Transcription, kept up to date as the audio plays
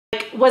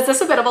was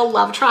this a bit of a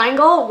love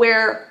triangle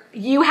where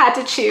you had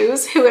to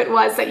choose who it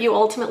was that you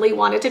ultimately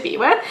wanted to be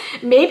with?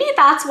 Maybe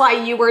that's why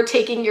you were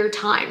taking your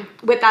time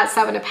with that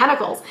Seven of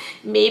Pentacles.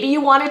 Maybe you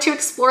wanted to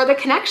explore the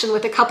connection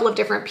with a couple of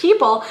different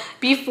people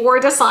before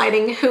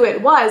deciding who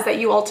it was that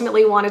you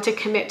ultimately wanted to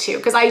commit to.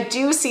 Because I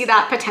do see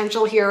that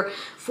potential here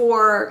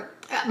for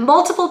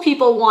multiple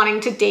people wanting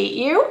to date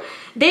you.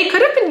 They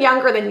could have been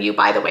younger than you,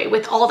 by the way,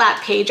 with all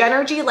that page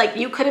energy. Like,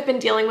 you could have been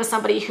dealing with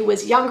somebody who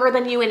was younger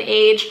than you in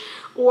age,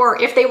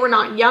 or if they were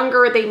not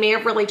younger, they may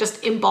have really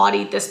just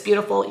embodied this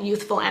beautiful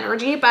youthful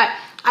energy. But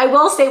I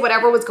will say,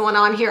 whatever was going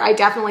on here, I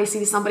definitely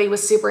see somebody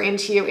was super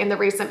into you in the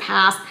recent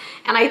past.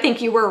 And I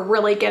think you were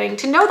really getting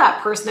to know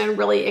that person and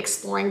really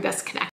exploring this connection.